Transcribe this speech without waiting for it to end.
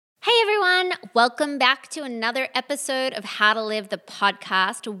Welcome back to another episode of How to Live the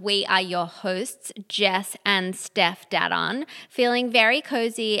podcast. We are your hosts, Jess and Steph Dadon. Feeling very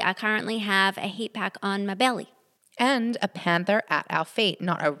cozy. I currently have a heat pack on my belly. And a panther at our feet.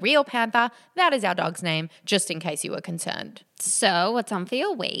 Not a real panther. That is our dog's name, just in case you were concerned. So, what's on for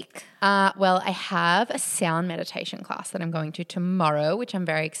your week? Well, I have a sound meditation class that I'm going to tomorrow, which I'm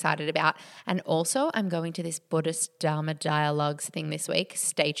very excited about. And also, I'm going to this Buddhist Dharma Dialogues thing this week.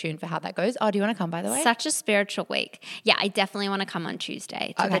 Stay tuned for how that goes. Oh, do you want to come, by the way? Such a spiritual week. Yeah, I definitely want to come on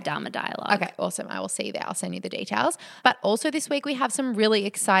Tuesday to the Dharma Dialogue. Okay, awesome. I will see you there. I'll send you the details. But also this week, we have some really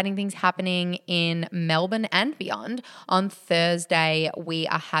exciting things happening in Melbourne and beyond. On Thursday, we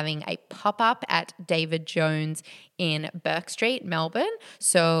are having a pop-up at David Jones in Burke Street, Melbourne.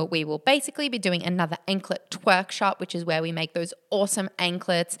 So we will basically be doing another anklet twerk shop, which is where we make those awesome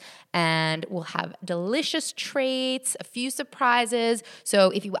anklets, and we'll have delicious treats, a few surprises.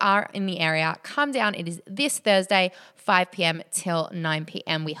 So if you are in the area, come down. It is this Thursday, 5 p.m. till 9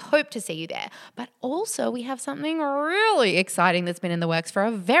 p.m. We hope to see you there. But also we have something really exciting that's been in the works for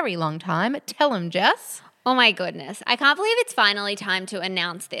a very long time. Tell them, Jess. Oh my goodness. I can't believe it's finally time to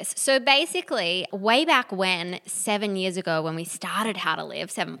announce this. So basically, way back when, 7 years ago when we started How to Live,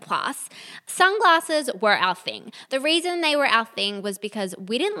 7+, sunglasses were our thing. The reason they were our thing was because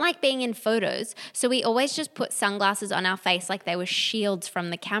we didn't like being in photos, so we always just put sunglasses on our face like they were shields from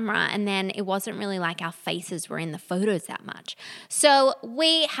the camera, and then it wasn't really like our faces were in the photos that much. So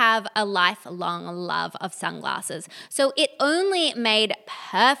we have a lifelong love of sunglasses. So it only made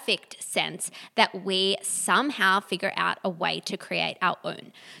perfect sense that we somehow figure out a way to create our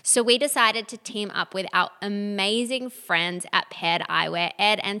own. So we decided to team up with our amazing friends at Paired Eyewear.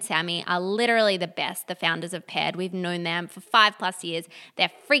 Ed and Sammy are literally the best, the founders of Paired. We've known them for 5+ years.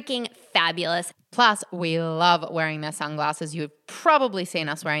 They're freaking fabulous. Plus, we love wearing their sunglasses. You've probably seen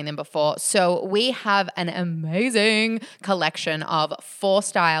us wearing them before. So we have an amazing collection of 4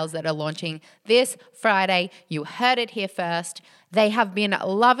 styles that are launching this Friday. You heard it here first. They have been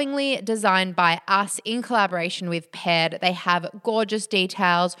lovingly designed by us in collaboration with Paired. They have gorgeous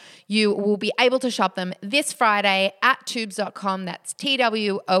details. You will be able to shop them this Friday at Twoobs.com. That's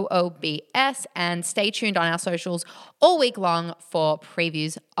TWOOBS. And stay tuned on our socials all week long for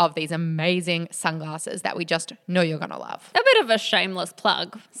previews of these amazing sunglasses that we just know you're going to love. A bit of a shameless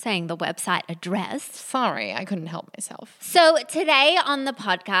plug, saying the website address. Sorry, I couldn't help myself. So today on the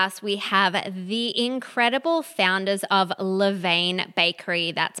podcast, we have the incredible founders of Levain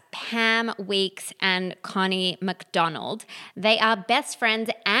Bakery. That's Pam Weeks and Connie McDonald. They are best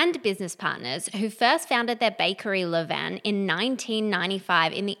friends and business partners who first founded their bakery Levain in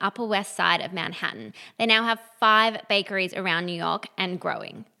 1995 in the Upper West Side of Manhattan. They now have 5 bakeries around New York and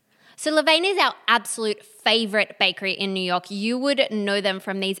growing. So Levain is our absolute favorite bakery in New York. You would know them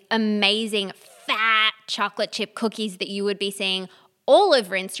from these amazing fat chocolate chip cookies that you would be seeing all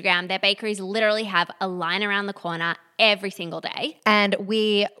over Instagram. Their bakeries literally have a line around the corner every single day. And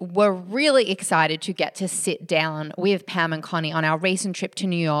we were really excited to get to sit down with Pam and Connie on our recent trip to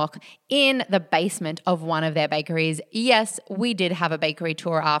New York in the basement of one of their bakeries. Yes, we did have a bakery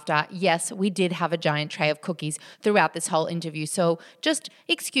tour after. Yes, we did have a giant tray of cookies throughout this whole interview. So just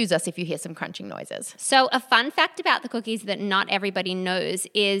excuse us if you hear some crunching noises. So a fun fact about the cookies that not everybody knows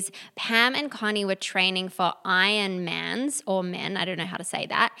is Pam and Connie were training for Ironmans, or men, I don't know how to say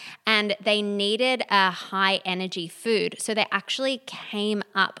that, and they needed a high energy food. So they actually came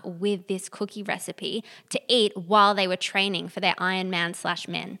up with this cookie recipe to eat while they were training for their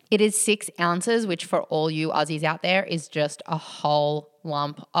Ironman/men. It is 6 ounces, which for all you Aussies out there is just a whole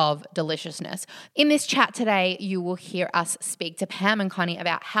lump of deliciousness. In this chat today, you will hear us speak to Pam and Connie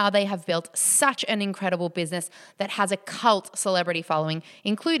about how they have built such an incredible business that has a cult celebrity following,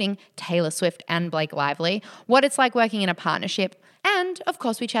 including Taylor Swift and Blake Lively, what it's like working in a partnership, and of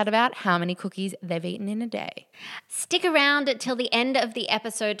course we chat about how many cookies they've eaten in a day. Stick around till the end of the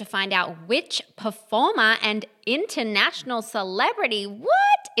episode to find out which performer and international celebrity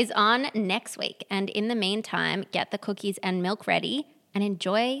is on next week. And in the meantime, get the cookies and milk ready and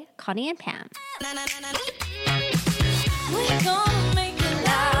enjoy Connie and Pam. We're gonna make it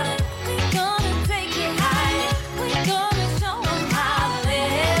louder. We're gonna take it higher. We're gonna show them how to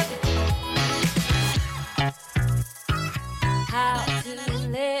live. How to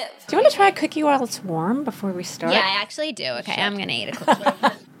live. Do you want to try a cookie while it's warm before we start? Yeah, I actually do. Okay, I'm going to eat a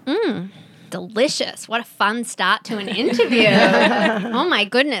cookie. Delicious. What a fun start to an interview. Oh my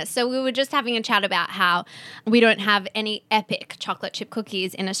goodness. So we were just having a chat about how we don't have any epic chocolate chip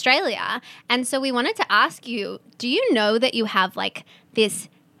cookies in Australia. And so we wanted to ask you, do you know that you have like this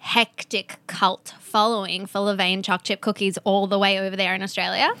hectic cult following for Levain choc chip cookies all the way over there in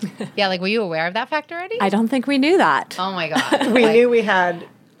Australia. Yeah, like were you aware of that fact already? I don't think we knew that. Oh my God. We Like, knew we had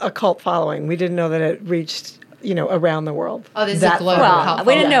a cult following. We didn't know that it reached, around the world. Oh, this is That a global far. cult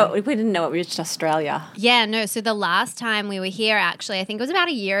We didn't following. know. We didn't know it reached Australia. Yeah, no. So the last time we were here, actually, I think it was about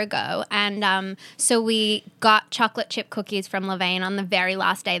a year ago, and so we got chocolate chip cookies from Levain on the very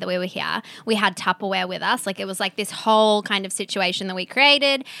last day that we were here. We had Tupperware with us, like it was like this whole kind of situation that we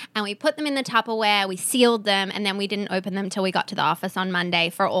created, and we put them in the Tupperware, we sealed them, and then we didn't open them till we got to the office on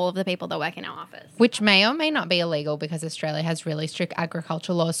Monday for all of the people that work in our office. Which may or may not be illegal because Australia has really strict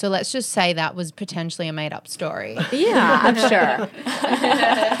agriculture laws. So let's just say that was potentially a made up story. Yeah, I'm sure.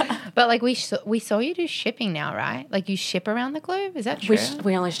 But like we saw you do shipping now, right? Like you ship around the globe. Is that true?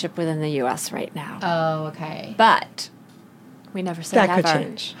 We only ship within the U.S. right now, Oh, okay. but we never say That never. could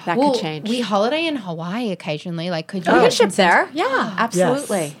change. That Well, could change. we holiday in Hawaii occasionally. Like, could you? We can ship there. Yeah,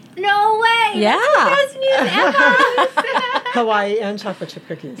 absolutely. No way! Yeah. That's the best news ever! Hawaii and chocolate chip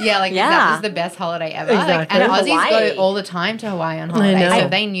cookies. Yeah, like Yeah. that was the best holiday ever. Like, Exactly. and Aussies Hawaii. go all the time to Hawaii on holiday, know. so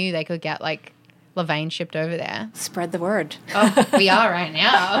they knew they could get like Levain shipped over there. Spread the word. Oh, we are right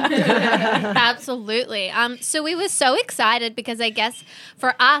now. Absolutely. So we were so excited because I guess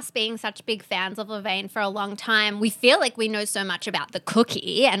for us being such big fans of Levain for a long time, we feel like we know so much about the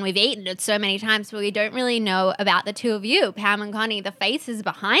cookie and we've eaten it so many times, but we don't really know about the two of you, Pam and Connie, the faces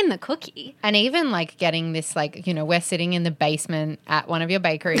behind the cookie. And even like getting this, like, we're sitting in the basement at one of your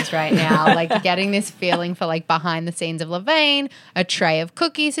bakeries right now, like getting this feeling for like behind the scenes of Levain. A tray of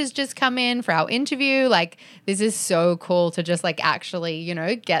cookies has just come in for our interview. Like, this is so cool to just like actually,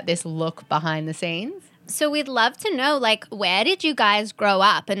 get this look behind the scenes. So we'd love to know, like, where did you guys grow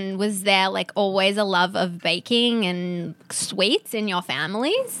up? And was there, like, always a love of baking and sweets in your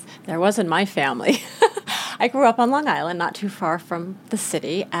families? There was in my family. I grew up on Long Island, not too far from the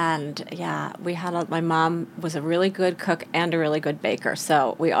city, and yeah, my mom was a really good cook and a really good baker,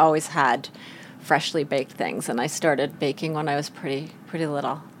 so we always had freshly baked things, and I started baking when I was pretty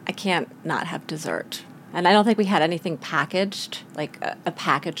little. I can't not have dessert. And I don't think we had anything packaged, like a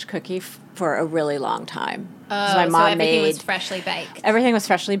packaged cookie for a really long time. So my mom so everything made was freshly baked. everything was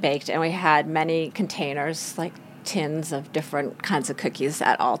freshly baked, and we had many containers, like tins of different kinds of cookies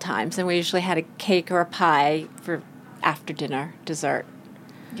at all times. And we usually had a cake or a pie for after dinner dessert.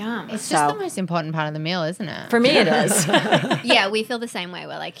 Yum. It's just So- the most important part of the meal, isn't it? For me, it is. Yeah, we feel the same way.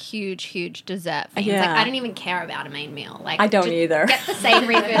 We're like huge dessert fans. Like, Yeah. I don't even care about a main meal. Like, I don't just either. Get the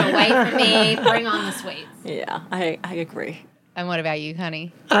savory food away from me. Bring on the sweets. Yeah, I agree. And what about you,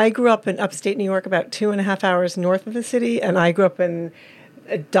 honey? I grew up in upstate New York, about 2.5 hours north of the city, and I grew up in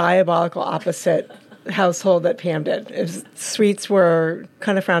a diabolical opposite household that Pam did. Sweets were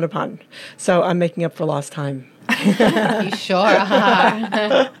kind of frowned upon, so I'm making up for lost time. You sure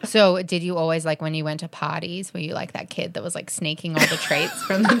are. So did you always, like, when you went to parties, were you like that kid that was like sneaking all the treats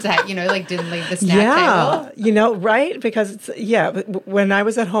from the like didn't leave the snack table? Right? Because when I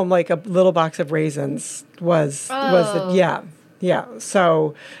was at home, like a little box of raisins was the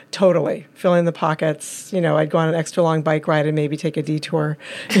So totally filling the pockets. I'd go on an extra long bike ride and maybe take a detour.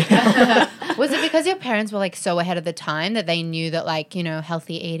 Was it because your parents were like so ahead of the time that they knew that, like,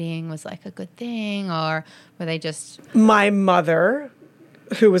 healthy eating was like a good thing, or were they just? My mother,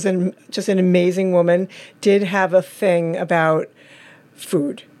 who was just an amazing woman, did have a thing about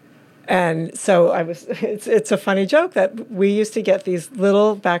food. And so it's a funny joke that we used to get these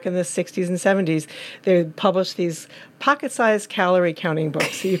little, back in the 60s and 70s, they published these pocket-sized calorie counting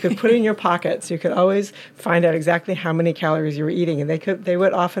books that you could put in your pocket, so you could always find out exactly how many calories you were eating. And they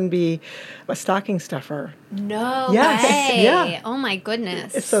would often be a stocking stuffer. No Yes, way. yeah. Oh my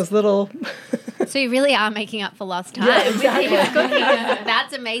goodness. It's those little... So you really are making up for lost time. Yeah, exactly. with these cookies.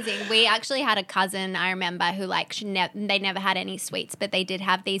 That's amazing. We actually had a cousin, I remember, who they never had any sweets, but they did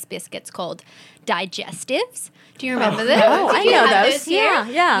have these biscuits called digestives. Do you remember those? Oh, Did I you know have those. here?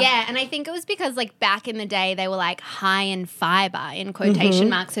 Yeah. Yeah, and I think it was because, like, back in the day, they were like high in fiber, in quotation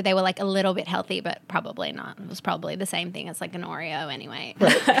marks, so they were like a little bit healthy, but probably not. It was probably the same thing as like an Oreo anyway.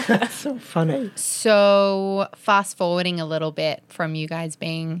 That's so funny. So fast forwarding a little bit from you guys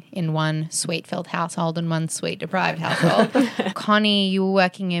being in one sweet-filled household and one sweet-deprived household, Connie, you were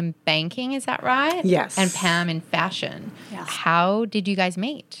working in banking, is that right? Yes. And Pam in fashion. Yes. How did you guys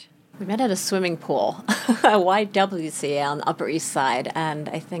meet? We met at a swimming pool, a YWCA on the Upper East Side, and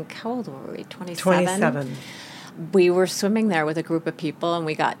I think, how old were we, 27? 27. We were swimming there with a group of people, and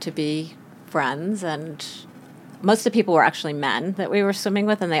we got to be friends, and most of the people were actually men that we were swimming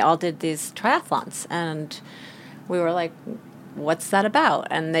with, and they all did these triathlons, and we were like, what's that about?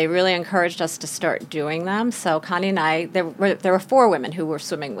 And they really encouraged us to start doing them. So Connie and I, there were 4 women who were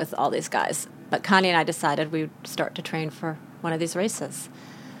swimming with all these guys, but Connie and I decided we would start to train for one of these races.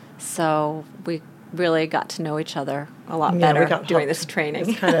 So we really got to know each other a lot Yeah, we better got doing hooked. this training.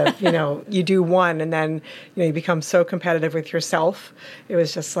 It's kind of, you do one and then, you become so competitive with yourself. It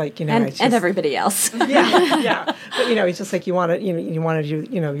was just like, and it's just, everybody else. yeah. But, it's just like you want to, you want to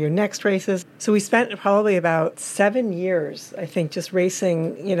do, your next races. So we spent probably about 7 years, I think, just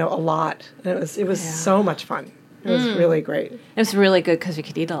racing, a lot. And it was so much fun. It was really great. It was really good because we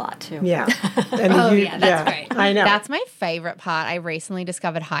could eat a lot too. Yeah. And that's great. I know. That's my favorite part. I recently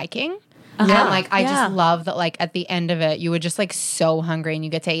discovered hiking. Yeah. And I Yeah. just love that at the end of it, you were just so hungry and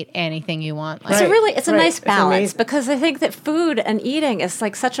you get to eat anything you want. Right. It's a right. nice It's balance amazing. because I think that food and eating is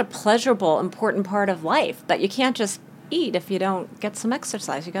such a pleasurable, important part of life that you can't just eat if you don't get some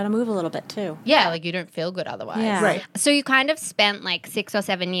exercise. You got to move a little bit too. Yeah, you don't feel good otherwise. Yeah. Right. So you kind of spent 6 or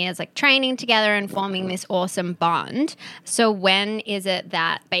 7 years training together and forming this awesome bond. So when is it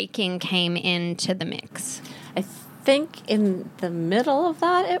that baking came into the mix? I think in the middle of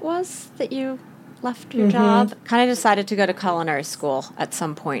that it was that you left your job. Kind of decided to go to culinary school at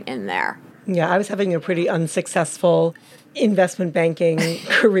some point in there. Yeah, I was having a pretty unsuccessful investment banking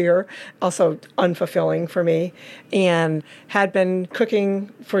career, also unfulfilling for me, and had been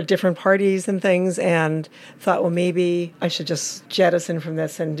cooking for different parties and things and thought, well, maybe I should just jettison from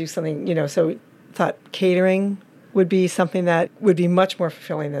this and do something, so thought catering would be something that would be much more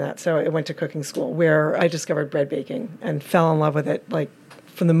fulfilling than that. So I went to cooking school where I discovered bread baking and fell in love with it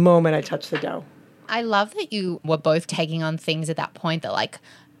from the moment I touched the dough. I love that you were both taking on things at that point that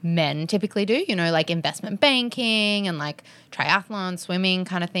men typically do, investment banking and triathlon, swimming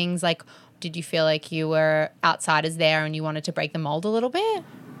kind of things. Did you feel like you were outsiders there and you wanted to break the mold a little bit?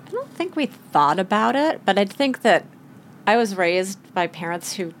 I don't think we thought about it, but I think that I was raised by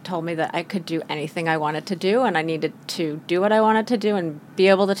parents who told me that I could do anything I wanted to do and I needed to do what I wanted to do and be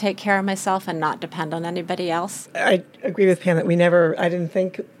able to take care of myself and not depend on anybody else. I agree with Pam that I didn't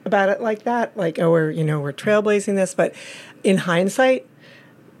think about it like that, we're trailblazing this, but in hindsight,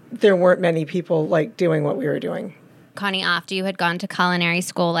 there weren't many people doing what we were doing. Connie, after you had gone to culinary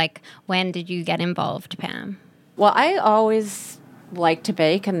school, when did you get involved, Pam? Well, I always liked to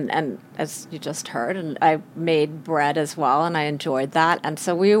bake, and as you just heard, and I made bread as well, and I enjoyed that. And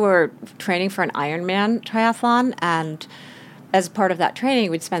so we were training for an Ironman triathlon, and as part of that training,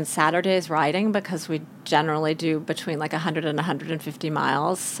 we'd spend Saturdays riding because we generally do between 100 and 150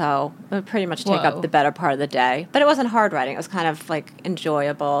 miles. So it would pretty much take Whoa. up the better part of the day. But it wasn't hard riding. It was kind of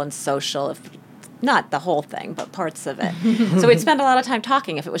enjoyable and social, if not the whole thing, but parts of it. So we'd spend a lot of time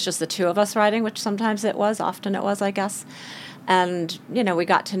talking if it was just the two of us riding, which sometimes it was, often it was, I guess. And, we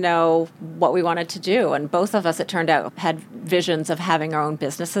got to know what we wanted to do. And both of us, it turned out, had visions of having our own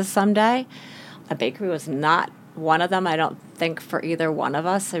businesses someday. A bakery was not one of them, I don't think, for either one of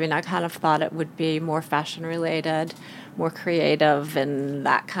us. I mean, I kind of thought it would be more fashion-related, more creative in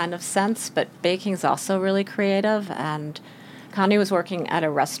that kind of sense. But baking's also really creative. And Connie was working at a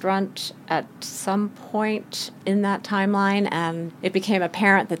restaurant at some point in that timeline, and it became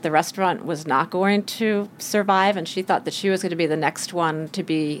apparent that the restaurant was not going to survive, and she thought that she was going to be the next one to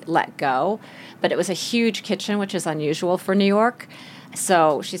be let go. But it was a huge kitchen, which is unusual for New York.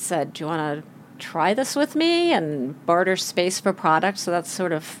 So she said, do you want to try this with me and barter space for product? So that's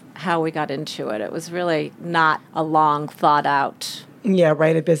sort of how we got into it. It was really not a long thought out. Yeah,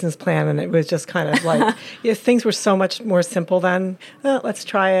 write a business plan, and it was just kind of things were so much more simple then. Let's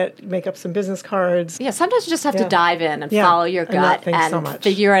try it, make up some business cards. Yeah, sometimes you just have to Yeah. dive in and Yeah, follow your and not gut think so and much.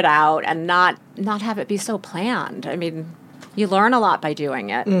 figure it out and not have it be so planned. I mean, you learn a lot by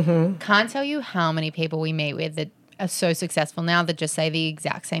doing it. Can't tell you how many people we meet with that are so successful now that just say the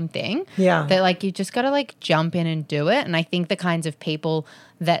exact same thing. Yeah. That you just got to jump in and do it. And I think the kinds of people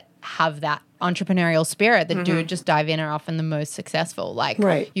that have that entrepreneurial spirit that do just dive in are often the most successful.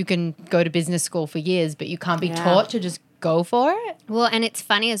 Right. You can go to business school for years, but you can't be Yeah. taught to just go for it. Well, and it's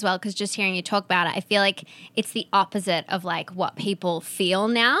funny as well because just hearing you talk about it, I feel like it's the opposite of what people feel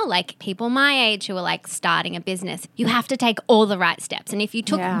now. People my age who are starting a business, you have to take all the right steps. And if you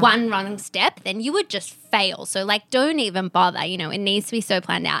took Yeah. one wrong step, then you would just fail. So don't even bother, it needs to be so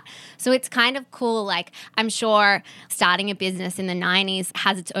planned out. So it's kind of cool. I'm sure starting a business in the 90s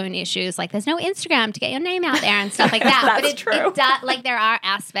has its own issues. There's no Instagram to get your name out there and stuff like that. That's but true. it does, there are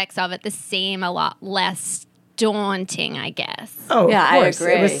aspects of it that seem a lot less daunting, I guess. Oh, Yeah, of I course.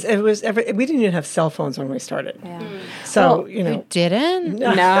 agree. We didn't even have cell phones when we started. Yeah. So, you know. Didn't?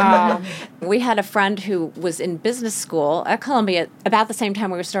 No. We had a friend who was in business school at Columbia about the same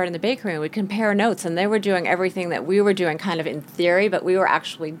time we were starting the bakery, and we'd compare notes, and they were doing everything that we were doing kind of in theory, but we were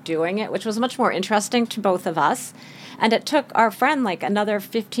actually doing it, which was much more interesting to both of us. And it took our friend like another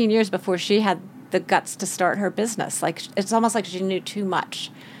 15 years before she had the guts to start her business. Like, it's almost like she knew too much.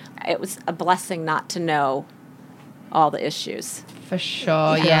 It was a blessing not to know all the issues. For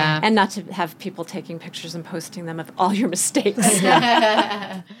sure, yeah. And not to have people taking pictures and posting them of all your mistakes.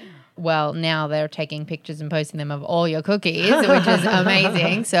 Well, now they're taking pictures and posting them of all your cookies, which is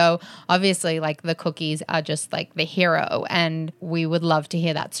amazing. So obviously, like, the cookies are just like the hero. And we would love to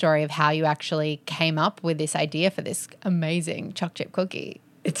hear that story of how you actually came up with this idea for this amazing choc chip cookie.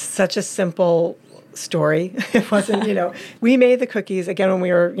 It's such a simple story. It wasn't, we made the cookies again when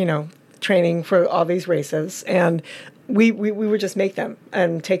we were, training for all these races, and we would just make them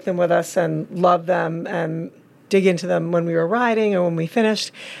and take them with us and love them and dig into them when we were riding or when we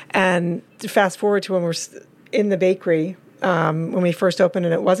finished. And to fast forward to when we're in the bakery, when we first opened,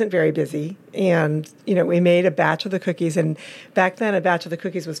 and it wasn't very busy. And, we made a batch of the cookies. And back then, a batch of the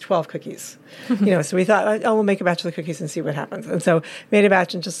cookies was 12 cookies. So we thought, we'll make a batch of the cookies and see what happens. And so made a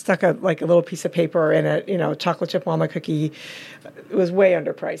batch and just stuck a little piece of paper in it, chocolate chip walnut cookie. It was way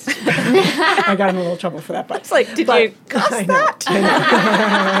underpriced. I got in a little trouble for that. But It's like, did you cost that?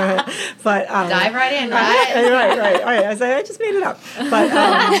 I know. But Dive right in, right? right. I just made it up.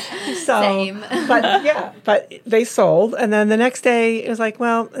 But Same. But they sold, and then the next day it was like,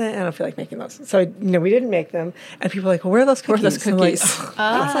 well, I don't feel like making those. So we didn't make them, and people were like, well, where are those cookies? Where are those I'm like, cookies? it's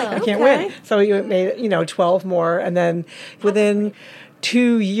like, I can't win. So we made 12 more, and then within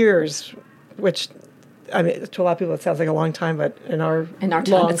 2 years, which. I mean, to a lot of people, it sounds like a long time, but in our time,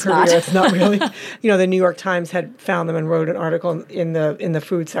 long it's career, not. it's not really. The New York Times had found them and wrote an article in the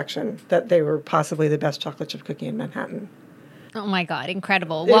food section that they were possibly the best chocolate chip cookie in Manhattan. Oh my God,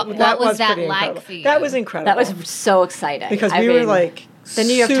 incredible. What What was that pretty like incredible. for you? That was incredible. That was so exciting. Because I we were mean, like the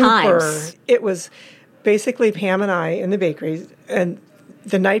New York super, Times. It was basically Pam and I in the bakery, and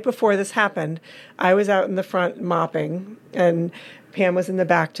the night before this happened, I was out in the front mopping, and Pam was in the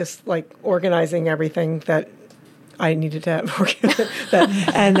back just like organizing everything that I needed to have.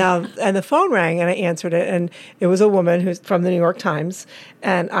 And the phone rang, and I answered it, and it was a woman who's from the New York Times,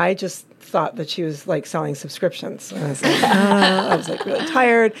 and I just thought that she was like selling subscriptions. And I was like, I was like really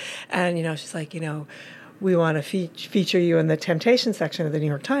tired, and she's like, we want to feature you in the temptation section of the New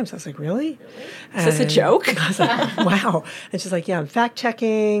York Times. I was like, really? Is this a joke? I was like, wow. And she's like, yeah, I'm fact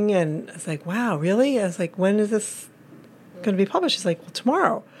checking, and I was like, wow, really? I was like, when is this going to be published? She's like, well,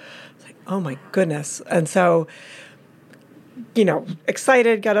 tomorrow. I was like, oh my goodness. And so,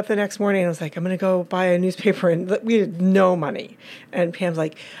 excited, got up the next morning and I was like, I'm going to go buy a newspaper. And we had no money. And Pam's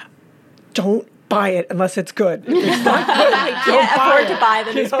like, don't buy it unless it's good. If it's not good, I Can't afford to buy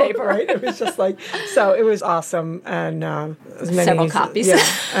the newspaper. Right? It was just like, so it was awesome. And Several copies. Yeah.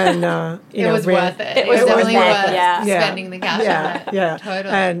 And, It was worth it. It was definitely worth it, worth yeah. spending the cash on it. Yeah.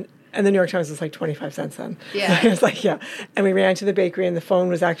 Totally. And the New York Times was like 25 cents then. Yeah. So it was like, yeah. And we ran to the bakery and the phone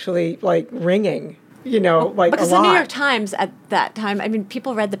was actually like ringing, like Because a lot. the New York Times at that time, I mean,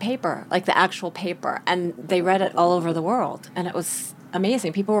 people read the paper, like the actual paper, and they read it all over the world. And it was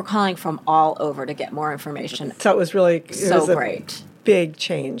amazing. People were calling from all over to get more information. So it was really So was a great. big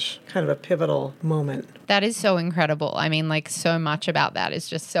change, kind of a pivotal moment. That is so incredible. I mean, like, so much about that is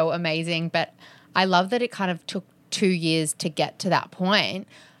just so amazing. But I love that it kind of took 2 years to get to that point.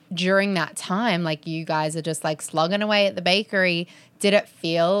 During that time, like, you guys are just like slugging away at the bakery. Did it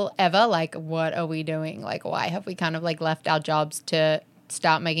feel ever like, what are we doing? Like, why have we kind of like left our jobs to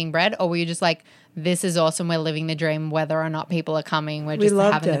start making bread? Or were you just like, this is awesome, we're living the dream, whether or not people are coming, we're just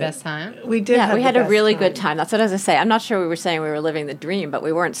loved having it. the best time? We did. Yeah, have we the had a best really good time. That's what I was going to say. I'm not sure we were saying we were living the dream, but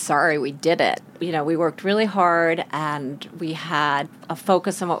we weren't sorry we did it. We worked really hard, and we had a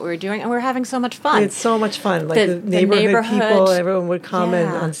focus on what we were doing, and we were having so much fun. We had so much fun. Like the The neighborhood people, neighborhood. everyone would come in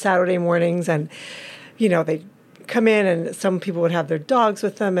Yeah. on Saturday mornings, and they'd come in, and some people would have their dogs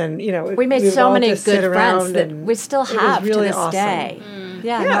with them, and we made would so all many just good sit friends around, that and we still it was have really to this awesome. day.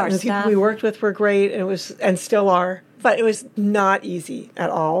 Yeah, no, Yeah, our and the people staff. we worked with were great, and it was, and still are. But it was not easy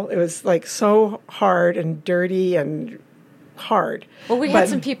at all. It was like so hard and dirty and hard. Well, we had But-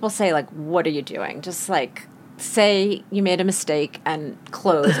 some people say, like, what are you doing? Just like say you made a mistake and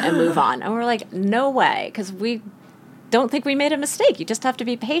close and move on. And we're like, no way, because we don't think we made a mistake. You just have to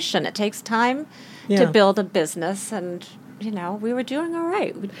be patient. It takes time Yeah. to build a business, and we were doing all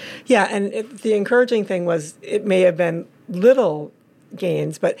right. Yeah, and the encouraging thing was it may have been little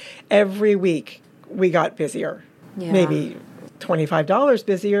gains, but every week we got busier. Yeah. Maybe $25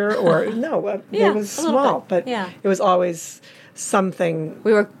 busier, or no, Yeah, it was a little small, bit. but Yeah. it was always something.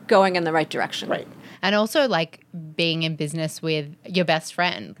 We were going in the right direction. Right. And also, like, being in business with your best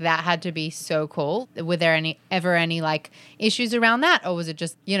friend, that had to be so cool. Were there ever any like issues around that, or was it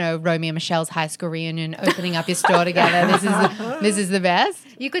just, you know, Romeo and Michelle's high school reunion, opening up your store together? This is the best.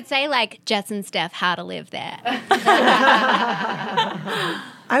 You could say like Jess and Steph, how to live there.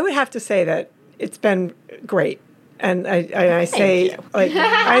 I would have to say that it's been great. And I say, like,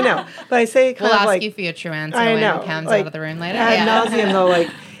 I know, but I say kind We'll of ask like, you for your true answer I when know, Pam's like, out of the room later. ad nauseum, though, like,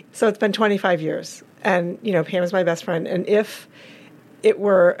 so it's been 25 years. And, you know, Pam is my best friend. And if it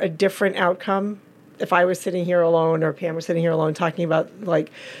were a different outcome, if I was sitting here alone or Pam was sitting here alone talking about, like,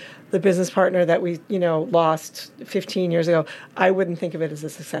 the business partner that we, you know, lost 15 years ago, I wouldn't think of it as a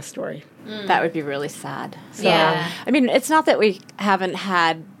success story. That would be really sad. So, Yeah. I mean, it's not that we haven't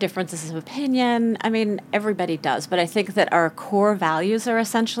had differences of opinion. I mean, everybody does. But I think that our core values are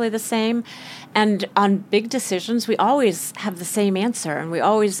essentially the same. And on big decisions, we always have the same answer and we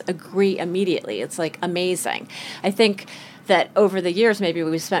always agree immediately. It's like amazing. I think that over the years, maybe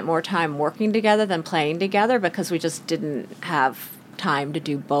we spent more time working together than playing together because we just didn't have time to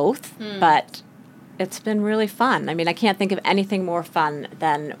do both. But it's been really fun. I mean, I can't think of anything more fun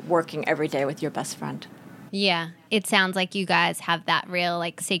than working every day with your best friend. Yeah, it sounds like you guys have that real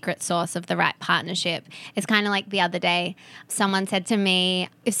like secret sauce of the right partnership. It's kind of like the other day, someone said to me,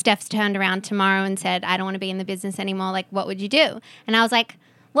 if Steph's turned around tomorrow and said, I don't want to be in the business anymore, like what would you do? And I was like,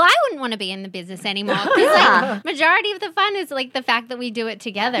 well, I wouldn't want to be in the business anymore because like majority of the fun is like the fact that we do it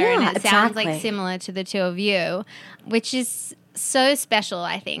together, and Yeah, it sounds exactly. like similar to the two of you, which is so special,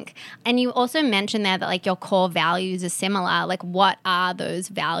 I think. And you also mentioned there that like your core values are similar. Like what are those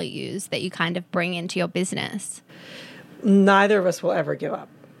values that you kind of bring into your business? Neither of us will ever give up.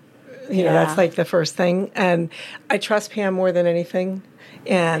 You know, that's Yeah. like the first thing. And I trust Pam more than anything.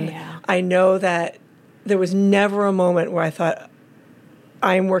 And Yeah. I know that there was never a moment where I thought,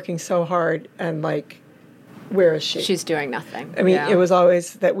 I'm working so hard and like, where is she? She's doing nothing. I mean, Yeah. it was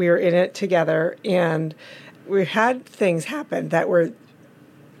always that we were in it together, and we had things happen that were,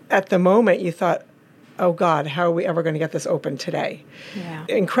 at the moment, you thought, oh God, how are we ever going to get this open today? Yeah.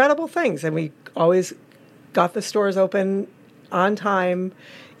 Incredible things. And we always got the stores open on time,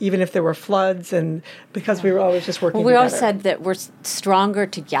 even if there were floods, and because we were always just working Well, we together. always said that we're stronger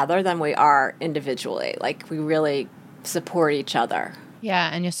together than we are individually. Like, we really support each other.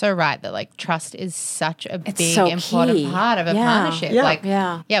 Yeah, and you're so right that like trust is such a It's big so important key. part of a Yeah. partnership. Yeah. Like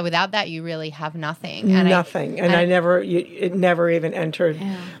Yeah. without that you really have nothing. And Nothing. And I never, it never even entered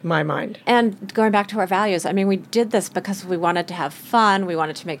my mind. And going back to our values, I mean, we did this because we wanted to have fun. We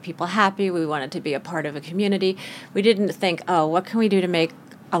wanted to make people happy. We wanted to be a part of a community. We didn't think, oh, what can we do to make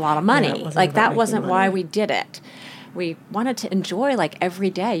a lot of money? it wasn't Like, about that making wasn't why money. we did it. We wanted to enjoy, like, every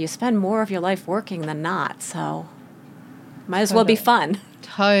day. You spend more of your life working than not, so might as well be fun.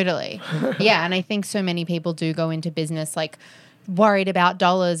 Totally. Yeah, and I think so many people do go into business like worried about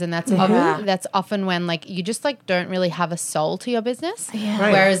dollars, and that's often when like you just like don't really have a soul to your business. Yeah.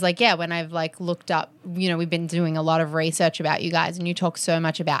 Right. Whereas like when I've like looked up, you know, we've been doing a lot of research about you guys, and you talk so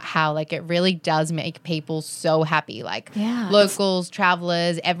much about how like it really does make people so happy. Like Yeah. locals,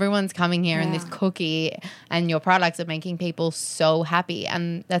 travelers, everyone's coming here, and this Yeah. cookie and your products are making people so happy,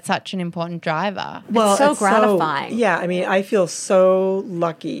 and that's such an important driver. Well, so gratifying. yeah, I mean, I feel so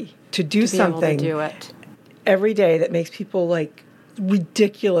lucky to do To be able to something do it. every day that makes people like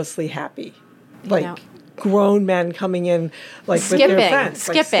ridiculously happy. Like know. grown men coming in like with Skipping, their friends.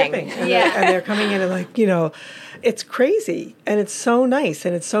 Like, skipping. And, Yeah. and they're coming in and like, you know, it's crazy. And it's so nice.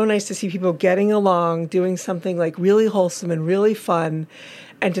 And it's so nice to see people getting along, doing something like really wholesome and really fun.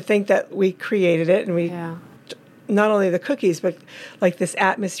 And to think that we created it and we Yeah. not only the cookies, but like this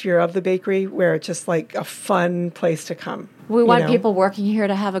atmosphere of the bakery where it's just like a fun place to come. We you want know? people working here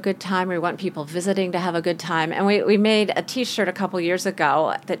to have a good time. We want people visiting to have a good time. And we made a T-shirt a couple years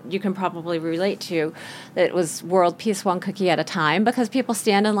ago that you can probably relate to. That was World Peace, one cookie at a time, because people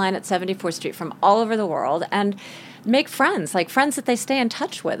stand in line at 74th Street from all over the world and make friends, like friends that they stay in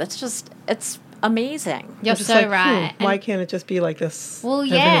touch with. It's amazing. You're Just so like, right. why And- can't it just be like this? Well,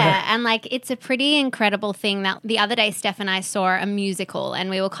 everywhere? yeah, and like it's a pretty incredible thing that the other day Steph and I saw a musical, and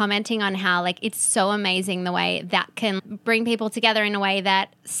we were commenting on how like it's so amazing the way that can bring people together in a way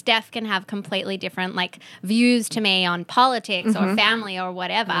that Steph can have completely different like views to me on politics or family or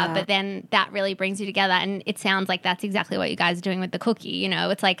whatever, but then that really brings you together, and it sounds like that's exactly what you guys are doing with the cookie. You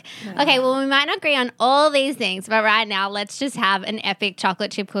know, it's like okay, well we might not agree on all these things, but right now let's just have an epic chocolate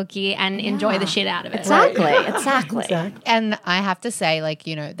chip cookie and enjoy the shit out of it. Exactly. Exactly. Exactly. And I have to say, like,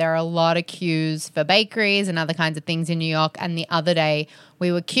 you know, there are a lot of queues for bakeries and other kinds of things in New York. And the other day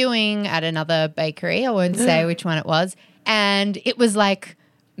we were queuing at another bakery. I won't say which one it was. And it was like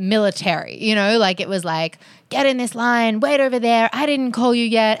military, you know, like it was like, get in this line, wait over there. I didn't call you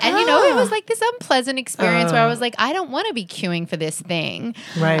yet. And, you know, it was like this unpleasant experience where I was like, I don't want to be queuing for this thing.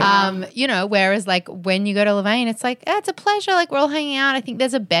 Right. You know, whereas like when you go to Levain, it's like, it's a pleasure. Like we're all hanging out. I think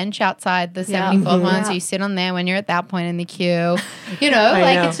there's a bench outside the 74th one. So you sit on there when you're at that point in the queue, you know,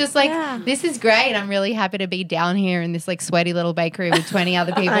 like know. it's just like, this is great. I'm really happy to be down here in this like sweaty little bakery with 20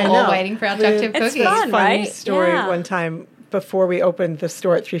 other people I all know. waiting for our Duck Tip It's cookies. fun. Funny right? story. Yeah. One time before we opened the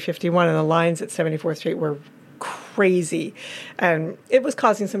store at 351, and the lines at 74th Street were crazy, and it was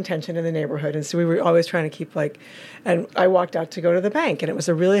causing some tension in the neighborhood. And so we were always trying to keep like, and I walked out to go to the bank, and it was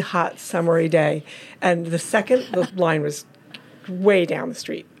a really hot summery day, and the second the line was way down the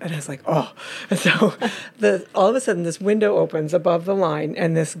street, and I was like, oh. And so all of a sudden this window opens above the line,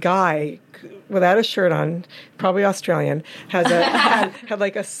 and this guy without a shirt on, probably Australian, had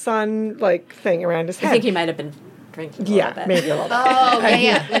like a sun like thing around his head. I think he might have been drinking a little Yeah, bit. maybe a little bit. Oh,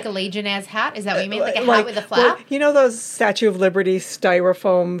 yeah. Like a Legionnaire's hat? Is that what you mean? Like a hat with a flap? Well, you know those Statue of Liberty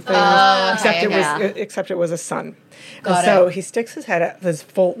styrofoam things? Oh, except okay, except it was a sun. Got And so it. he sticks his head out, his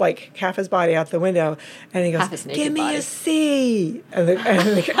full, like half his body out the window, and he goes, Half his naked "Give me body. a C." And the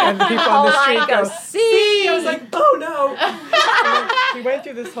people on the street go, "C." I was like, "Oh no!" And then he went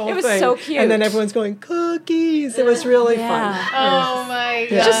through this whole It was thing, so cute. and then everyone's going, "Cookies." It was really Yeah. fun. Oh, my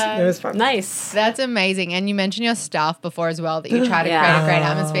God. Yeah, it was fun. Nice. That's amazing. And you mentioned your staff before as well, that you try to Yeah. create a great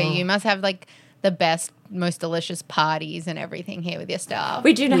atmosphere. You must have like the best, most delicious parties and everything here with your staff.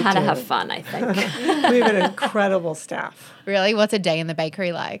 We do know how to do. have fun, I think. We have an incredible staff. Really? What's a day in the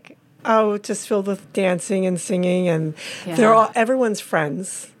bakery like? Oh, just filled with dancing and singing, and Yeah. they're all everyone's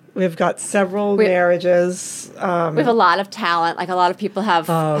friends. We've got several marriages. We have a lot of talent. Like a lot of people have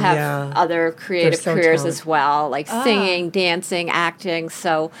yeah. other creative so careers talented. as well, like singing, dancing, acting.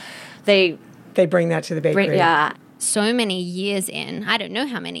 So they They bring that to the bakery. bring, yeah. So many years in, I don't know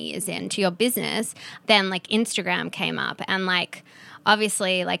how many years in to your business, then like Instagram came up, and like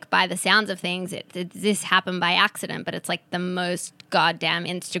obviously like by the sounds of things, this happened by accident, but it's like the most goddamn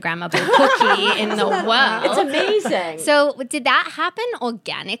Instagrammable cookie in the world. It's amazing. So did that happen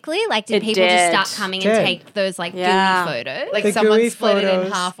organically? Like did It people just did. start coming Did. and take those like Yeah. gooey photos? Like The someone gooey split it in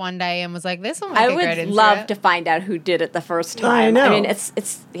photos. half one day and was like, this will make I a great would Instagram. love to find out who did it the first time. I know. I mean, it's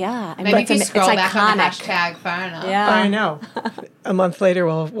yeah. I mean, Maybe if you it's scroll back on the iconic. hashtag far enough. Yeah. I know. A month later,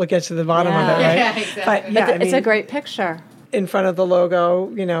 we'll get to the bottom of it, right? Yeah, exactly. But yeah, It's a great picture. in front of the logo,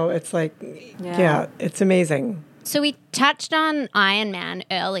 you know, it's like, yeah, it's amazing. So we touched on Iron Man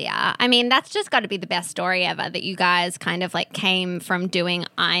earlier. I mean, that's just got to be the best story ever that you guys kind of like came from doing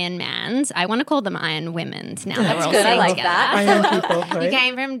Iron Mans. I want to call them Iron Women's now that we're all good. I sitting like together. that. Iron people, right? You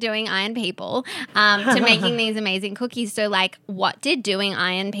came from doing Iron People to making these amazing cookies. So, like, what did doing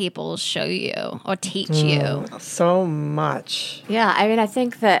Iron People show you or teach you? So much. Yeah, I mean, I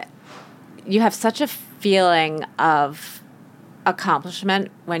think that you have such a feeling of accomplishment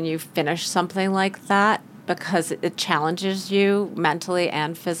when you finish something like that because it challenges you mentally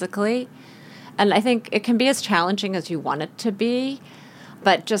and physically. And I think it can be as challenging as you want it to be,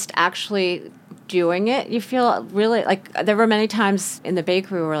 but just actually doing it, you feel really like there were many times in the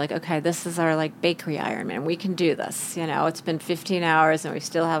bakery where we're like, okay, this is our like bakery Ironman. We can do this. You know, it's been 15 hours and we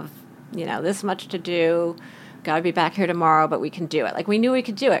still have, you know, this much to do. Got to be back here tomorrow, but we can do it. Like we knew we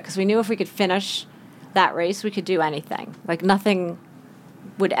could do it because we knew if we could finish that race, we could do anything. Like nothing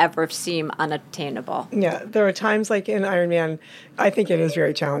would ever seem unattainable. Yeah, there are times like in Ironman, I think it is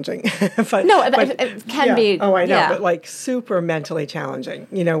very challenging. but No, it can yeah. be. Oh, I know, yeah. but like super mentally challenging.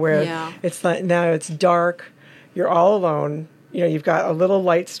 You know, where Yeah. it's like now it's dark, you're all alone. You know, you've got a little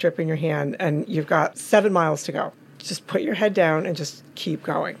light strip in your hand, and you've got 7 miles to go. Just put your head down and just keep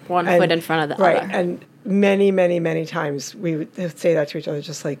going. One foot in front of the right, other. and many, many, many times we would say that to each other,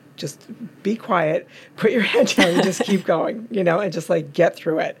 just be quiet, put your head down and just keep going, you know, and just like get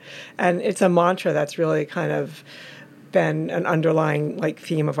through it. And it's a mantra that's really kind of been an underlying like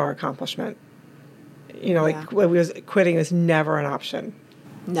theme of our accomplishment. You know, like quitting was never an option.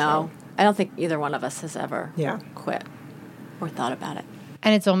 No, I don't think either one of us has ever Yeah. quit or thought about it.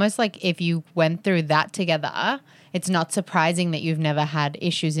 And it's almost like if you went through that together, it's not surprising that you've never had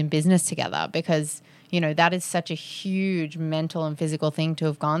issues in business together because, you know, that is such a huge mental and physical thing to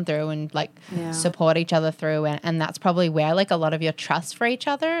have gone through and like Yeah. support each other through. And that's probably where like a lot of your trust for each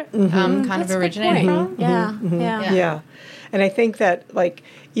other kind of originated from. Yeah, Yeah. Yeah. And I think that, like,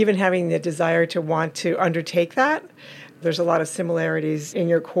 even having the desire to want to undertake that, there's a lot of similarities in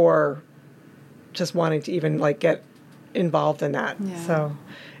your core just wanting to even like get involved in that. Yeah. So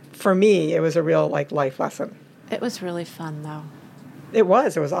for me, it was a real like life lesson. It was really fun, though. It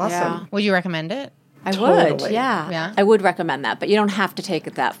was awesome. Yeah. Would you recommend it? I would, Totally. yeah. Yeah. I would recommend that, but you don't have to take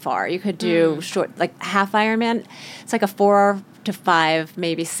it that far. You could do short, like half Ironman. It's like a 4 to 5,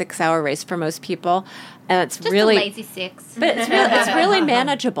 maybe 6-hour race for most people, and it's Just really a lazy 6. But it's really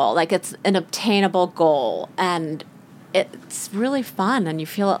manageable. Like it's an obtainable goal, and it's really fun, and you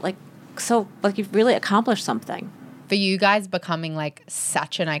feel it like you've really accomplished something. For you guys becoming like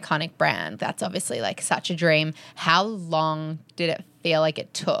such an iconic brand, that's obviously like such a dream. How long did it feel like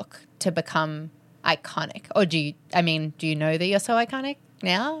it took to become iconic? Or do you know that you're so iconic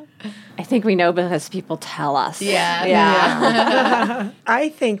now? I think we know because people tell us. Yeah. I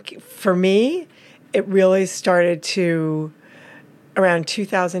think for me, it really started to around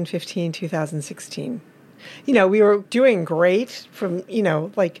 2015, 2016. You know, we were doing great from, you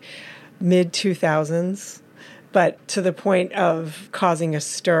know, like mid 2000s, but to the point of causing a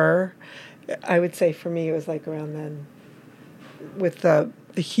stir, I would say for me it was like around then with the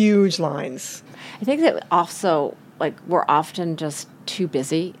huge lines. I think that also, like, we're often just too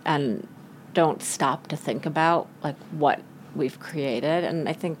busy and don't stop to think about, like, what we've created. And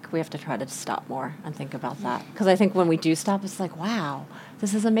I think we have to try to stop more and think about that. Because I think when we do stop, it's like, wow,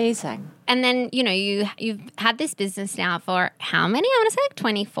 this is amazing. And then, you know, you've had this business now for how many? I want to say like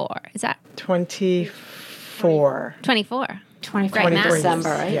 24. Is that 24. 24? 24 Great in math. December,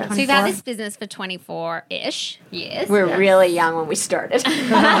 right? Yeah. So you've had this business for 24-ish years. We're really young when we started.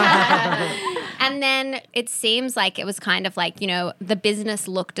 And then it seems like it was kind of like, you know, the business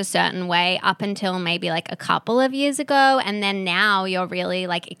looked a certain way up until maybe like a couple of years ago. And then now you're really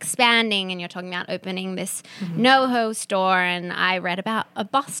like expanding and you're talking about opening this NoHo store. And I read about a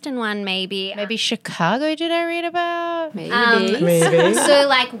Boston one maybe. Maybe Chicago, did I read about? Maybe. Maybe. So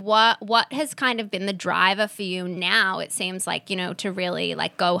like what has kind of been the driver for you now? It seems like, you know, to really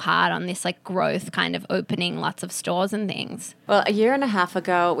like go hard on this like growth, kind of opening lots of stores and things. Well, a year and a half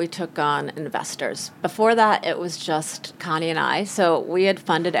ago, we took on investors. Before that, it was just Connie and I. So we had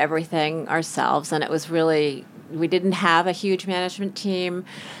funded everything ourselves, and it was really, we didn't have a huge management team.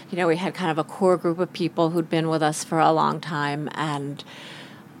 You know, we had kind of a core group of people who'd been with us for a long time, and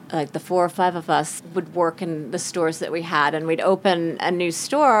like the 4 or 5 of us would work in the stores that we had, and we'd open a new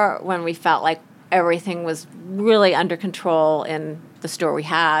store when we felt like everything was really under control in the store we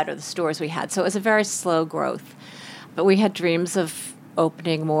had or the stores we had. So it was a very slow growth. But we had dreams of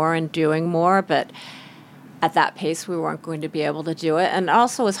opening more and doing more, but at that pace we weren't going to be able to do it. And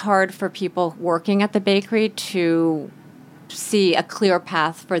also it was hard for people working at the bakery to see a clear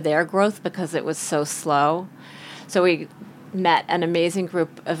path for their growth because it was so slow. So we met an amazing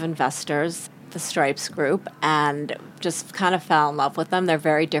group of investors, the Stripes Group, and just kind of fell in love with them. They're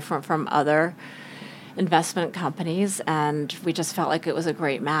very different from other investment companies, and we just felt like it was a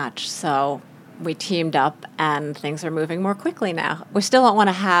great match. So we teamed up, and things are moving more quickly now. We still don't want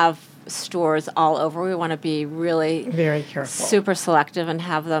to have stores all over. We want to be really Very careful. super selective and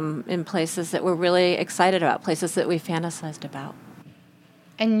have them in places that we're really excited about, places that we fantasized about.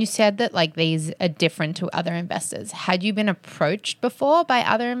 And you said that like these are different to other investors. Had you been approached before by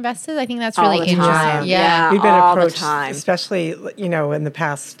other investors? I think that's All really the interesting. time. Yeah. We've been all the approached, time. especially, you know, in the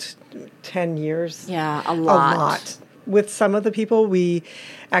past 10 years. Yeah, a A lot. lot. With some of the people, we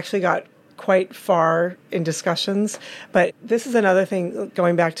actually got quite far in discussions. But this is another thing,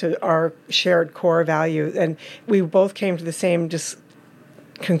 going back to our shared core value. And we both came to the same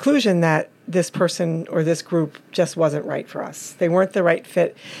conclusion that this person or this group just wasn't right for us. They weren't the right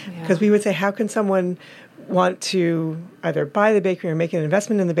fit. Because we would say, how can someone want to either buy the bakery or make an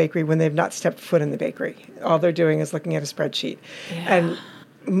investment in the bakery when they've not stepped foot in the bakery? All they're doing is looking at a spreadsheet. And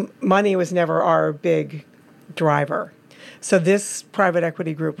money was never our big driver. So this private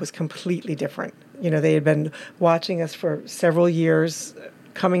equity group was completely different. You know, they had been watching us for several years,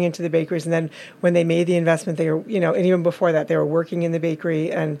 coming into the bakeries, and then when they made the investment, they were, you know, and even before that, they were working in the bakery,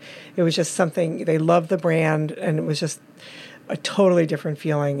 and it was just something, they loved the brand, and it was just a totally different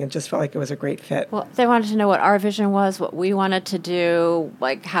feeling, and just felt like it was a great fit. Well, they wanted to know what our vision was, what we wanted to do,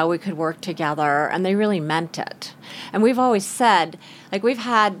 like how we could work together, and they really meant it. And we've always said, like, we've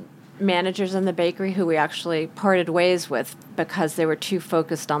had managers in the bakery who we actually parted ways with because they were too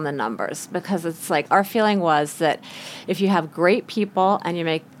focused on the numbers. Because it's like, our feeling was that if you have great people and you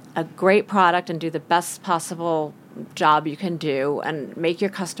make a great product and do the best possible job you can do and make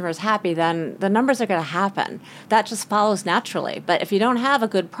your customers happy, then the numbers are going to happen. That just follows naturally. But if you don't have a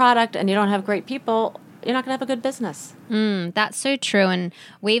good product and you don't have great people, you're not going to have a good business. That's so true. And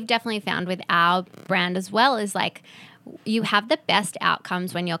we've definitely found with our brand as well is like, you have the best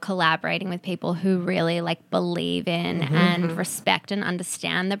outcomes when you're collaborating with people who really like believe in and respect and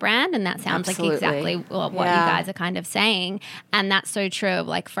understand the brand. And that sounds Absolutely. like exactly what you guys are kind of saying. And that's so true.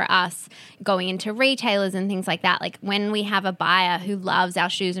 Like for us going into retailers and things like that, like when we have a buyer who loves our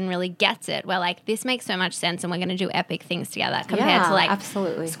shoes and really gets it, we're like, this makes so much sense and we're going to do epic things together compared to like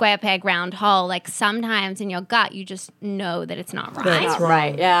absolutely. square peg, round hole. Like sometimes in your gut, you just know that it's not right. That's Not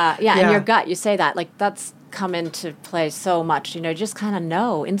right. Yeah. Yeah. In your gut, you say that. Like that's come into play so much. You just kind of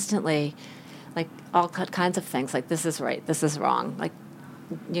know instantly, like all kinds of things. Like this is right, this is wrong. Like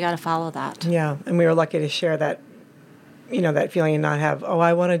you got to follow that. Yeah, and we were lucky to share that, that feeling and not have, oh,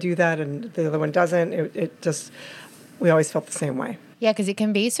 I want to do that and the other one doesn't. It just, we always felt the same way. Yeah, because it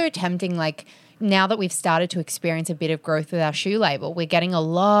can be so tempting. Like now that we've started to experience a bit of growth with our shoe label, we're getting a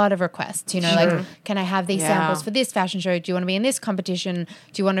lot of requests, like, can I have these samples for this fashion show? Do you want to be in this competition?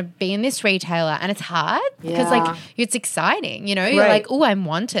 Do you want to be in this retailer? And it's hard because like it's exciting, you're Right. like, oh, I'm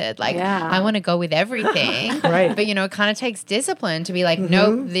wanted. Like I want to go with everything. Right. But, it kind of takes discipline to be like,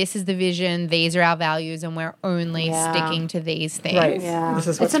 nope, this is the vision. These are our values and we're only sticking to these things. Right. Yeah. This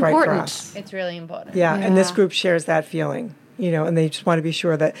is It's what's right for important. us. It's really important. Yeah, and this Yeah. group shares that feeling, and they just want to be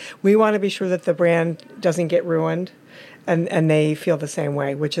sure that we want to be sure that the brand doesn't get ruined, and they feel the same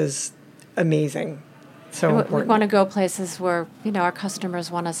way, which is amazing. So We important. want to go places where, our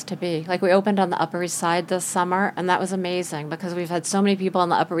customers want us to be. Like we opened on the Upper East Side this summer, and that was amazing because we've had so many people on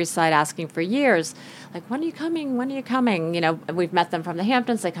the Upper East Side asking for years, like, when are you coming? When are you coming? And we've met them from the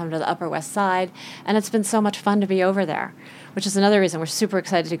Hamptons. They come to the Upper West Side, and it's been so much fun to be over there, which is another reason we're super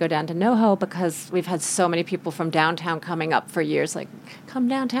excited to go down to NoHo because we've had so many people from downtown coming up for years, like, come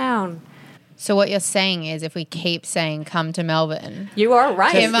downtown. So what you're saying is if we keep saying come to Melbourne, You are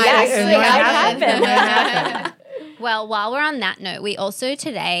right. it might Yes, actually it might happen. happen. Well, while we're on that note, we also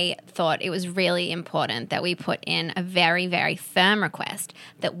today thought it was really important that we put in a very, very firm request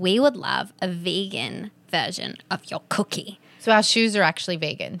that we would love a vegan version of your cookie. So our shoes are actually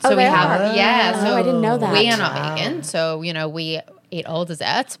vegan. So Oh, we they have, are? yeah. Oh, So I didn't know that. We are not vegan. So, we eat all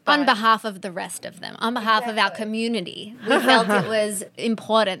desserts. On behalf of the rest of them, on behalf of our community, we felt it was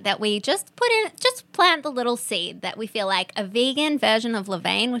important that we just plant the little seed that we feel like a vegan version of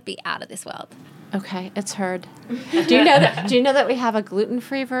Levain would be out of this world. Okay, it's heard. Do you know that we have a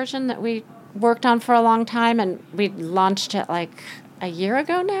gluten-free version that we worked on for a long time, and we launched it like a year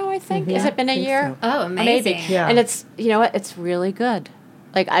ago now, I think. Has it been a think year? so. Oh, amazing. Maybe. Yeah. And it's, what, it's really good.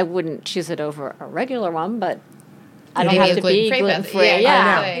 Like, I wouldn't choose it over a regular one, but I don't Maybe have a to be gluten-free gluten-free. version.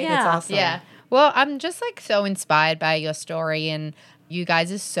 Yeah. I know. Yeah. It's awesome. Yeah. Well, I'm just like so inspired by your story, and you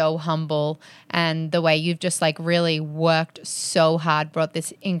guys are so humble, and the way you've just like really worked so hard, brought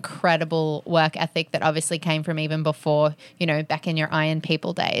this incredible work ethic that obviously came from even before, back in your Iron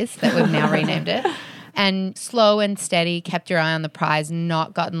People days that we've now renamed it. And slow and steady, kept your eye on the prize,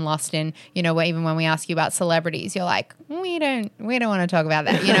 not gotten lost in, where even when we ask you about celebrities, you're like, we don't want to talk about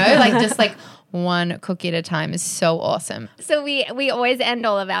that, like just like one cookie at a time is so awesome. So we always end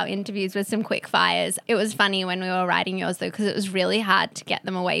all of our interviews with some quick fires. It was funny when we were writing yours though, because it was really hard to get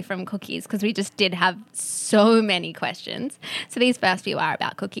them away from cookies because we just did have so many questions. So these first few are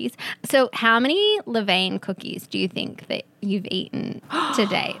about cookies. So how many Levain cookies do you think that you've eaten to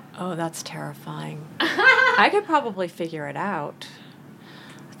date? Oh, that's terrifying. I could probably figure it out.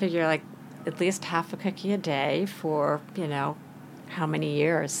 Figure like at least half a cookie a day for, how many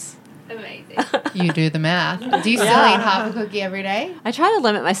years. Amazing. You do the math. Do you still Yeah. eat half a cookie every day? I try to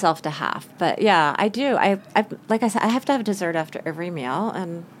limit myself to half, but yeah, I do. I like I said, I have to have dessert after every meal,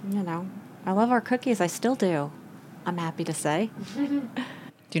 and I love our cookies. I still do. I'm happy to say.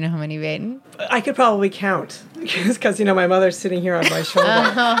 Do you know how many you've eaten? I could probably count because my mother's sitting here on my shoulder.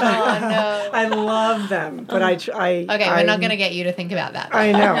 I love them, but Okay, we're not going to get you to think about that.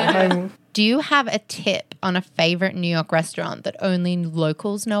 I know. Do you have a tip on a favorite New York restaurant that only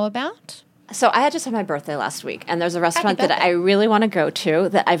locals know about? So I just had my birthday last week, and there's a restaurant that birthday. I really want to go to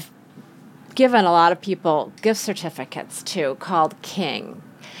that I've given a lot of people gift certificates to called King.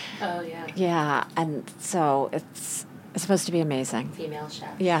 Oh yeah. Yeah, and so it's supposed to be amazing. Female chef.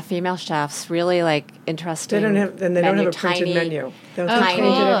 Yeah, female chefs, really like interesting. They don't have menu, a printed tiny, menu. Don't Tiny. they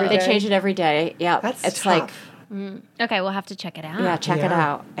change it every They day? change it every day. Yeah, That's it's tough. Okay, we'll have to check it out. yeah, check it Yeah.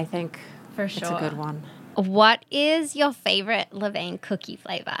 out. I think For it's a sure. good one. What is your favorite Levain cookie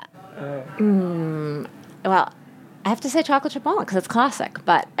flavor? Well, I have to say chocolate chip walnut because it's classic.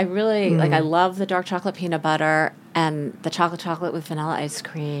 But I really I love the dark chocolate peanut butter and the chocolate with vanilla ice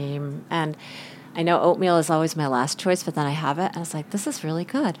cream. And I know oatmeal is always my last choice, but then I have it, and I was like, this is really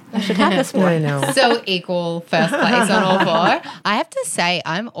good. I should have this more. I know. So equal first place on all four. I have to say,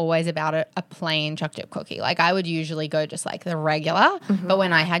 I'm always about a plain chocolate chip cookie. Like I would usually go just like the regular, but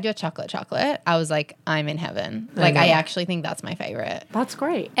when I had your chocolate, I was like, I'm in heaven. Like I actually think that's my favorite. That's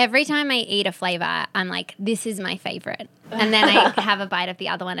great. Every time I eat a flavor, I'm like, this is my favorite. And then I have a bite of the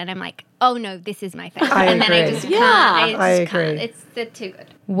other one and I'm like, oh no, this is my favorite. I and then I agree. just Yeah, can't. I Can't. agree. They're too good.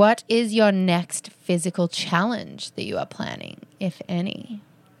 What is your next physical challenge that you are planning, if any?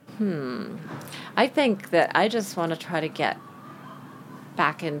 I think that I just want to try to get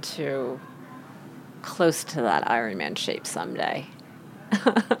back into close to that Ironman shape someday.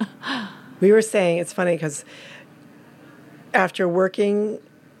 We were saying, it's funny because after working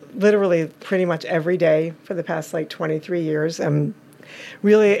literally pretty much every day for the past like 23 years, I'm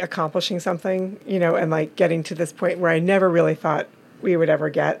really accomplishing something, and like getting to this point where I never really thought we would ever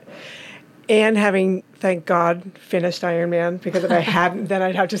get. And having, thank God, finished Ironman, because if I hadn't, then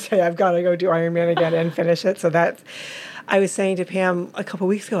I'd have to say I've got to go do Ironman again and finish it. So that's, I was saying to Pam a couple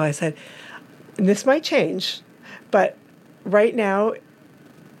weeks ago, I said, and this might change, but right now,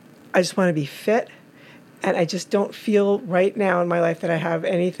 I just want to be fit. And I just don't feel right now in my life that I have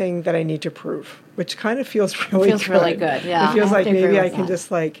anything that I need to prove, which kind of feels really Feels good. really good, yeah. It feels I have like to agree maybe I with can that. just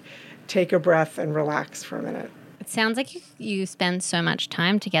like take a breath and relax for a minute. It sounds like you spend so much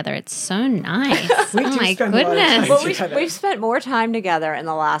time together. It's so nice. We oh do my spend a lot of goodness. time. Well, together. we've spent more time together in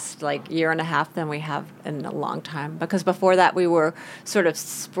the last year and a half than we have in a long time, because before that we were sort of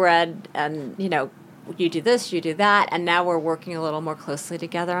spread and, you do this, you do that, and now we're working a little more closely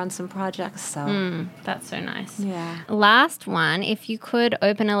together on some projects. So, That's so nice. yeah. Last one, if you could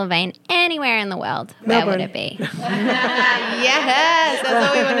open a Levain anywhere in the world, where would Melbourne. it be? Yes, that's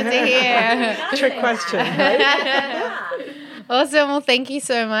what we wanted to hear. Trick question, right? Awesome. Well, thank you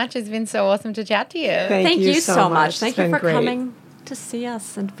so much. It's been so awesome to chat to you. Thank you so much. It's Thank you been for great. coming to see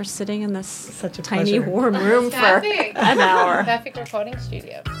us and for sitting in this Such a tiny pleasure. warm room for Perfect. an hour. Perfect recording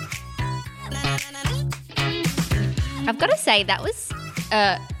studio. I've got to say, that was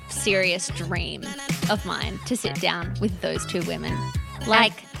a serious dream of mine to sit down with those two women.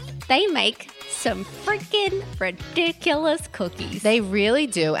 Like, they make some freaking ridiculous cookies. They really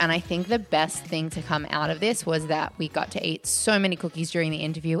do. And I think the best thing to come out of this was that we got to eat so many cookies during the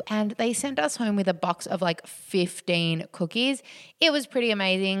interview, and they sent us home with a box of like 15 cookies. It was pretty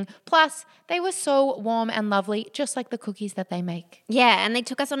amazing. Plus, they were so warm and lovely, just like the cookies that they make. Yeah, and they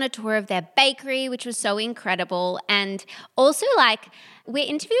took us on a tour of their bakery, which was so incredible. And also, we're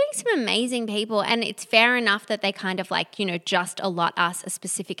interviewing some amazing people, and it's fair enough that they kind of just allot us a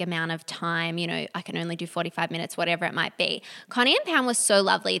specific amount of time. I can only do 45 minutes, whatever it might be. Connie and Pam was so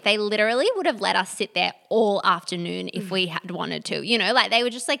lovely. They literally would have let us sit there all afternoon if we had wanted to. They were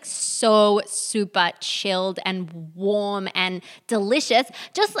just so super chilled and warm and delicious,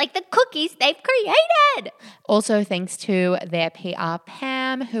 just like the cookies they've created. Also, thanks to their PR,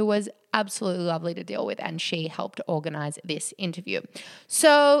 Pam, who was absolutely lovely to deal with, and she helped organize this interview.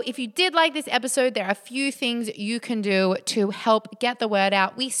 So if you did like this episode, there are a few things you can do to help get the word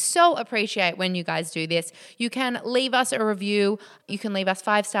out. We so appreciate when you guys do this. You can leave us a review. You can leave us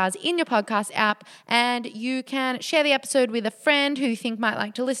 5 stars in your podcast app, and you can share the episode with a friend who you think might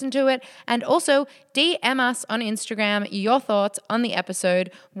like to listen to it. And also DM us on Instagram your thoughts on the episode.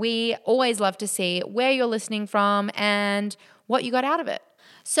 We always love to see where you're listening from and what you got out of it.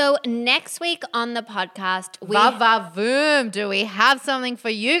 So next week on the podcast, Va-va-voom. Do we have something for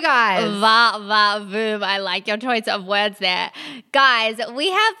you guys? Va-va-voom. I like your choice of words there. Guys,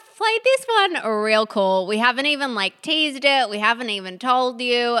 we have played this one real cool. We haven't even teased it. We haven't even told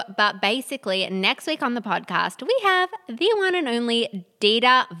you. But basically, next week on the podcast, we have the one and only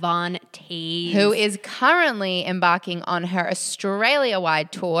Dita Von Teese, who is currently embarking on her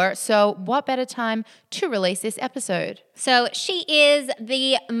Australia-wide tour. So what better time to release this episode? So she is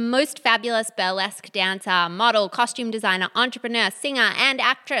the most fabulous burlesque dancer, model, costume designer, entrepreneur, singer, and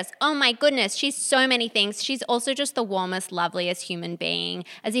actress. Oh my goodness, she's so many things. She's also just the warmest, loveliest human being.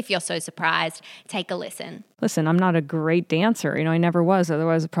 As if you're so surprised. Take a listen. Listen, I'm not a great dancer. I never was.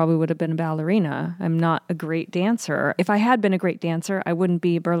 Otherwise, I probably would have been a ballerina. I'm not a great dancer. If I had been a great dancer, I wouldn't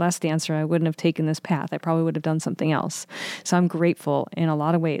be a burlesque dancer. I wouldn't have taken this path. I probably would have done something else. So I'm grateful in a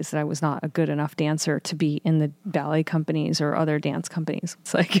lot of ways that I was not a good enough dancer to be in the ballet companies or other dance companies.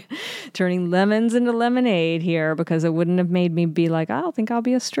 It's like turning lemons into lemonade here, because it wouldn't have made me be like, I don't think I'll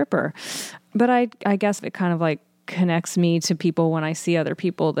be a stripper. But I guess it kind of connects me to people when I see other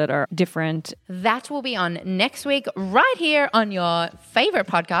people that are different. That will be on next week, right here on your favorite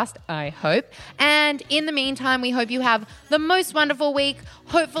podcast, I hope. And in the meantime, we hope you have the most wonderful week.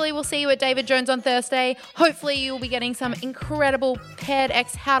 Hopefully, we'll see you at David Jones on Thursday. Hopefully, you'll be getting some incredible Paired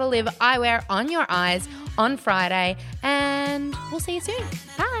X How to Live eyewear on your eyes on Friday. And we'll see you soon.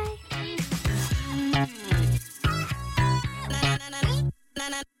 Bye.